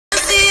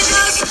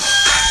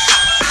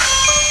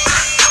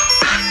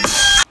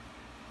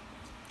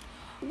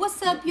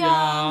What's up,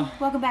 y'all?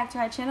 Welcome back to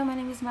our channel. My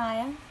name is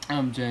Maya.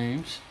 I'm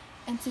James.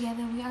 And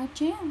together we are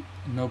Jam.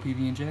 No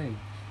PB&J.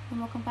 And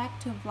welcome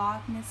back to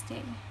Vlogmas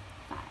Day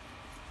 5.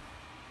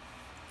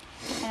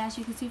 And as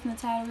you can see from the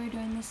title, we're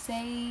doing the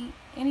Say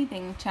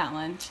Anything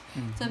challenge.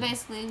 So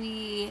basically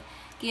we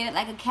get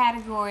like a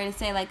category to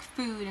say like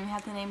food, and we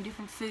have to name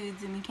different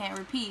foods and we can't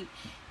repeat.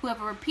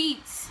 Whoever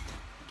repeats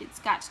gets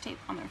scotch tape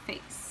on their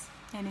face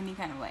in any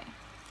kind of way.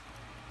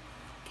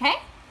 Okay?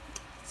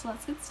 So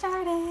let's get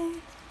started.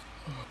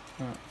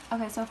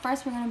 Okay, so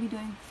first we're going to be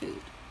doing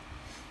food.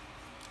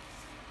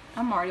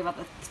 I'm already about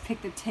to pick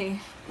the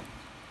tape.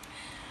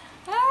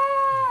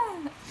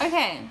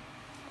 Okay.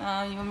 You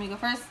want me to go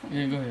first?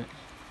 Yeah, go ahead.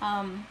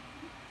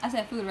 I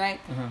said food, right?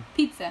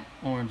 Pizza.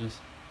 Oranges.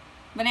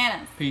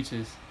 Bananas.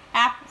 Peaches.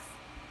 Apples.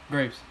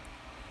 Grapes.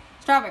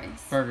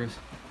 Strawberries. Burgers.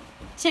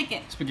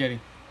 Chicken. Spaghetti.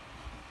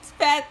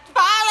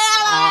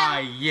 Ah,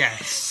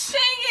 yes.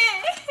 Dang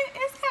it.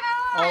 It's kind of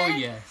hard. Oh,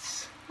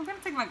 yes. I'm going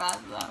to take my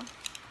glasses off.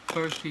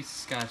 First piece of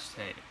scotch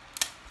tape.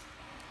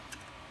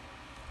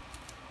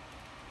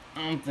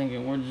 I'm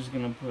thinking we're just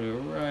going to put it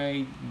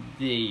right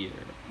there.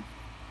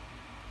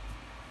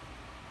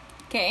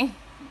 Okay.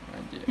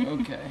 Right there.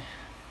 Okay.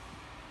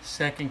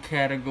 Second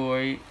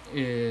category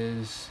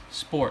is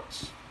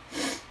sports.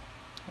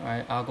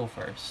 Alright, I'll go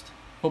first.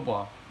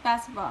 Football.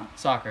 Basketball.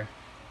 Soccer.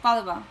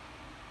 Volleyball.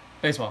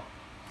 Baseball.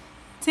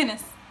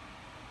 Tennis.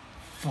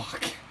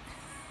 Fuck.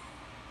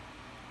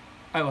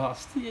 I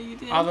lost. Yeah, you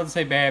did. I was about to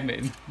say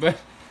badminton, but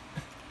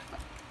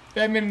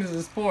badminton is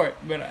a sport,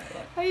 but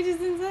Why you just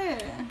didn't say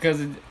it?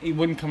 Because it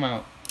wouldn't come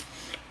out.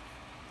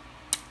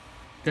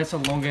 That's a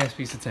long ass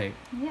piece of tape.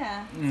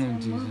 Yeah. So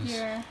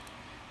Jesus.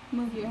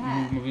 move your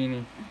hat. Move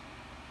in.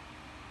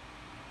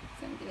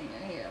 So I'm getting your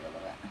hair a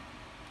little bit.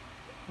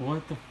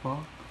 What the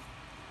fuck?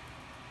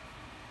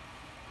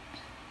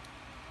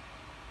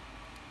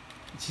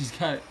 She's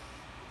got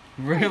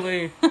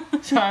really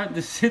trying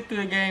to sit through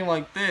the game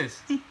like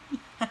this.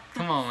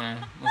 Come on,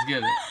 man. Let's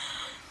get it.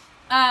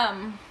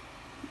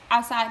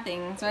 Outside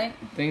things, right?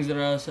 Things that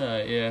are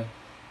outside, yeah.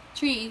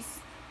 Trees.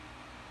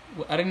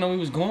 Well, I didn't know he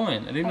was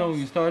going. I didn't know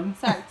he was starting.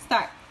 Sorry,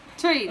 start.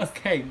 Trees.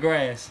 Okay,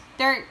 grass.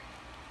 Dirt.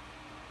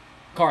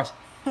 Cars.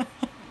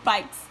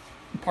 Bikes.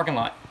 Parking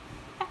lot.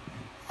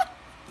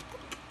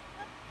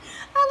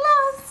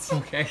 I lost.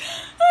 Okay.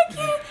 I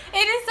can't. It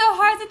is so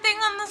hard to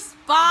think on the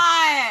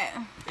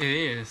spot. It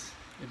is.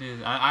 It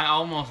is. I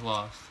almost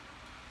lost.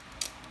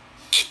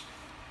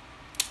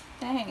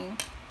 Dang.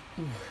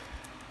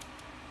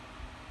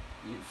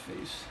 Your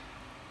face.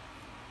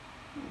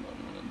 What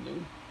I'm gonna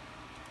do?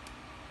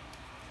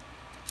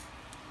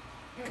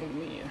 Come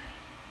here.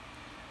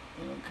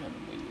 And kind of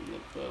move your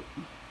lip up.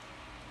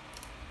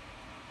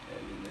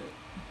 That is it.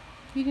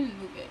 You didn't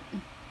move it.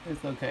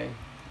 It's okay.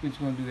 We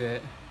just want to do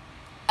that.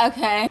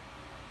 Okay.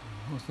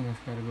 What's the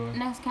next category?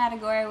 Next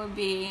category would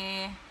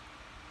be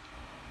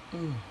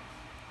Ooh.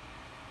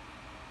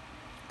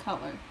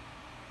 color.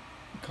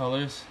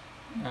 Colors.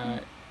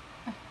 Alright.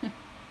 You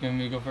want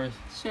me to go first?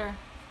 Sure.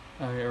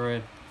 Okay,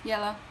 red.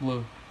 Yellow.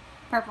 Blue.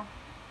 Purple.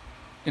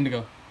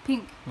 Indigo.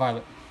 Pink.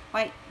 Violet.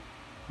 White.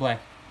 Black.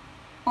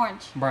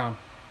 Orange. Brown.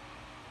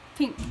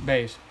 Pink.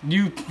 Beige.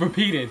 You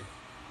repeated.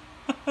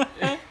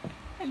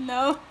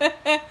 No.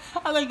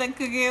 I looked at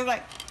Cookie and was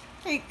like,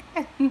 pink.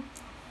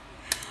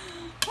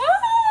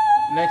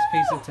 Next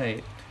piece of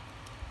tape.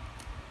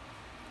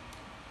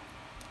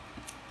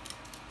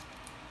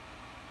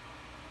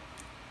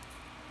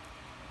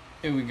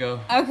 Here we go.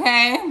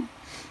 Okay.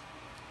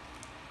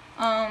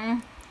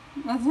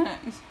 What's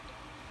next?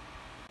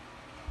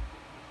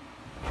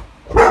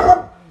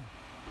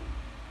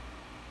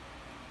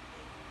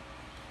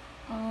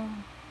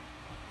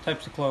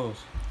 Types of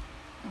clothes.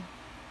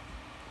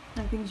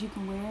 Like things you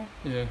can wear?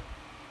 Yeah.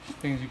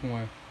 Things you can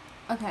wear.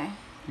 Okay.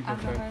 You I'll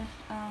go go first. first.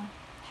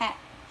 Hat.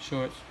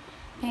 Shorts.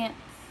 Pants.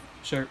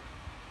 Shirt.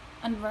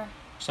 Underwear.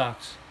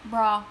 Socks.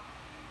 Bra.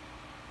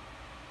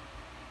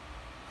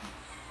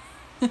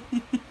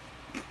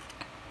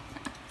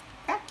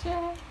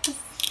 Gotcha.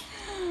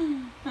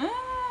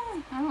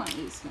 I don't want to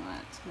use too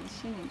much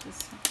because she needs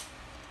this.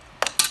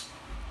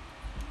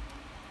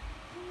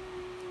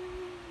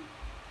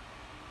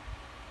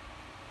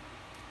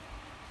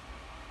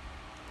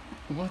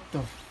 What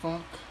the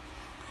fuck?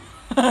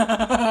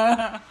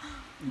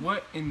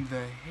 What in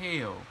the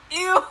hell?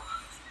 Ew.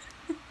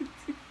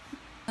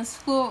 A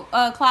school,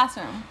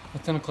 classroom.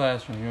 What's in a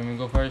classroom? You want me to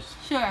go first?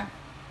 Sure.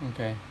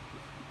 Okay.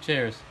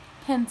 Chairs.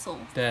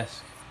 Pencils.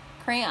 Desk.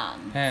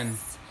 Crayons. Pen.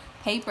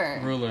 Paper.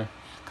 Ruler.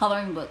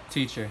 Coloring book.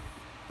 Teacher.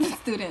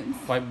 Students.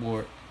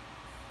 Whiteboard.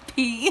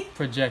 P.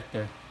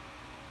 Projector.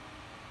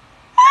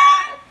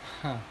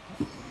 Huh.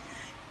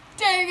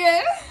 Dang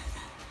it.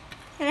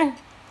 Here.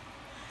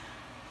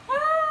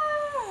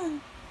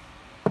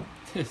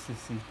 This is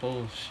some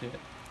bullshit.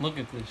 Look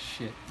at this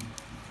shit.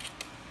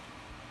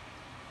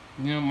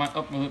 You know, my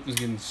upper lip is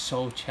getting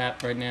so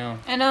chapped right now.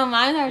 I know,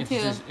 mine are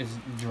too. It's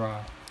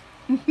dry.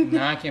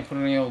 Now I can't put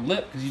it on your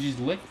lip because you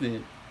just licked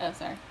it. Oh,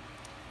 sorry.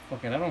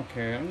 Fuck it, I don't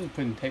care. I'm just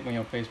putting tape on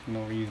your face for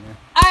no reason.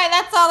 Alright,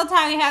 that's all. all the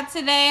time we have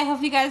today. I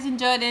hope you guys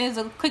enjoyed it. It was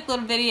a quick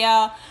little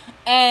video.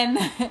 And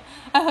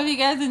I hope you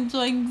guys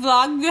enjoyed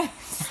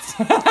Vlogmas.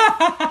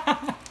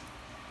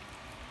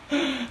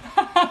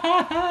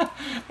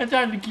 I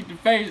tried to keep the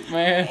face,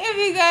 man. If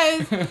you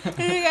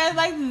guys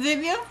like this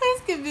video,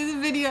 please give this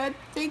video a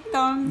big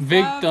thumbs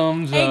up.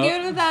 Thumbs up. And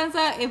give it a thumbs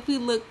up if we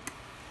look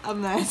a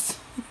mess.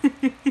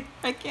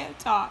 I can't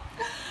talk.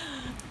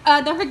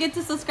 Don't forget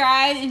to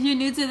subscribe if you're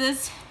new to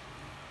this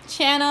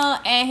channel,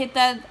 and hit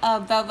that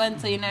bell button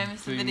so you never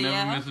miss a video.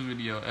 Never miss a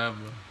video ever.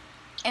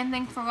 And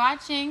thanks for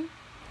watching.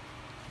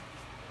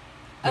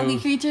 Ugly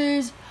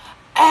Creatures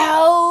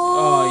out.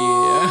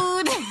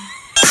 Oh yeah.